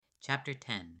Chapter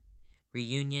 10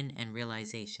 Reunion and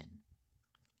Realization.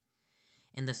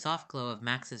 In the soft glow of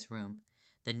Max's room,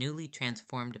 the newly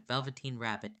transformed Velveteen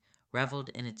rabbit reveled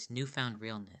in its newfound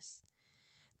realness.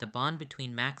 The bond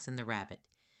between Max and the rabbit,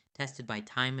 tested by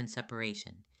time and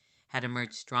separation, had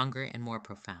emerged stronger and more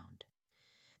profound.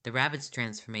 The rabbit's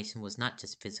transformation was not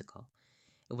just physical.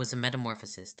 It was a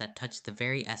metamorphosis that touched the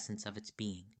very essence of its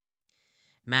being.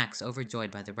 Max,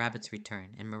 overjoyed by the rabbit's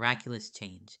return and miraculous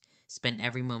change, spent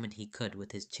every moment he could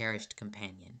with his cherished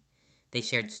companion. They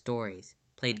shared stories,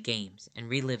 played games, and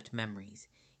relived memories,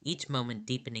 each moment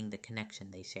deepening the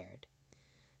connection they shared.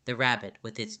 The rabbit,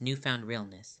 with its newfound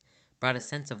realness, brought a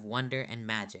sense of wonder and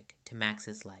magic to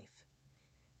Max's life.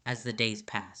 As the days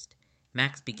passed,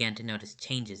 Max began to notice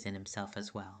changes in himself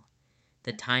as well.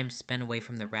 The time spent away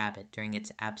from the rabbit during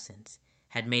its absence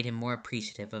had made him more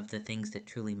appreciative of the things that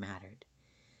truly mattered.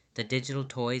 The digital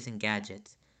toys and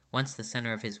gadgets, once the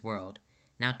center of his world,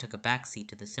 now took a backseat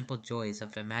to the simple joys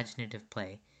of imaginative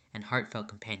play and heartfelt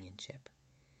companionship.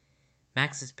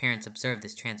 Max's parents observed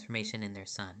this transformation in their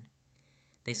son.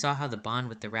 They saw how the bond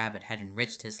with the rabbit had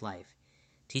enriched his life,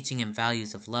 teaching him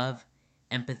values of love,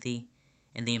 empathy,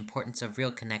 and the importance of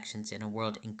real connections in a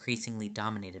world increasingly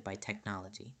dominated by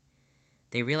technology.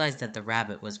 They realized that the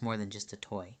rabbit was more than just a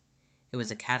toy. It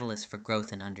was a catalyst for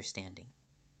growth and understanding.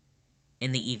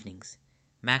 In the evenings,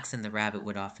 Max and the rabbit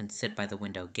would often sit by the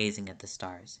window gazing at the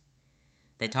stars.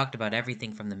 They talked about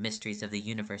everything from the mysteries of the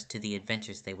universe to the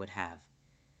adventures they would have.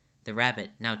 The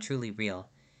rabbit, now truly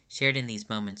real, shared in these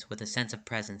moments with a sense of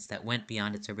presence that went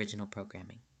beyond its original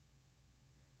programming.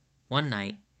 One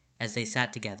night, as they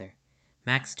sat together,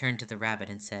 Max turned to the rabbit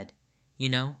and said, "You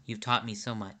know, you've taught me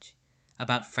so much.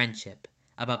 About friendship,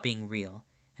 about being real,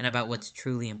 and about what's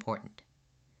truly important."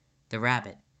 The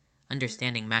rabbit,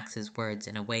 understanding Max's words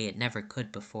in a way it never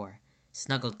could before,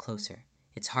 snuggled closer,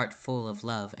 its heart full of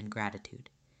love and gratitude.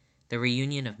 The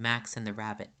reunion of Max and the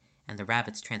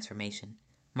rabbit's transformation,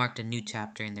 marked a new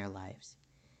chapter in their lives.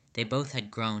 They both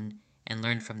had grown and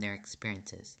learned from their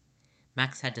experiences.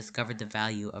 Max had discovered the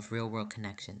value of real-world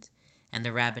connections, and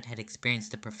the rabbit had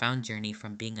experienced the profound journey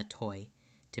from being a toy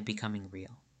to becoming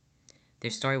real.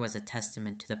 Their story was a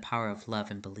testament to the power of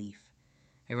love and belief,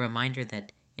 a reminder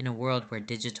that in a world where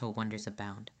digital wonders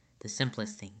abound, the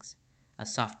simplest things, a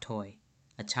soft toy,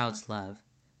 a child's love,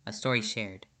 a story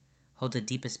shared, hold the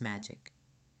deepest magic.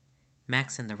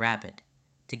 Max and the rabbit,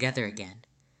 together again,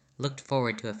 looked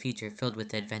forward to a future filled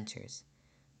with adventures,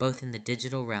 both in the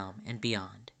digital realm and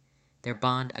beyond, their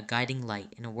bond a guiding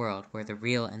light in a world where the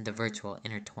real and the virtual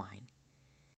intertwine.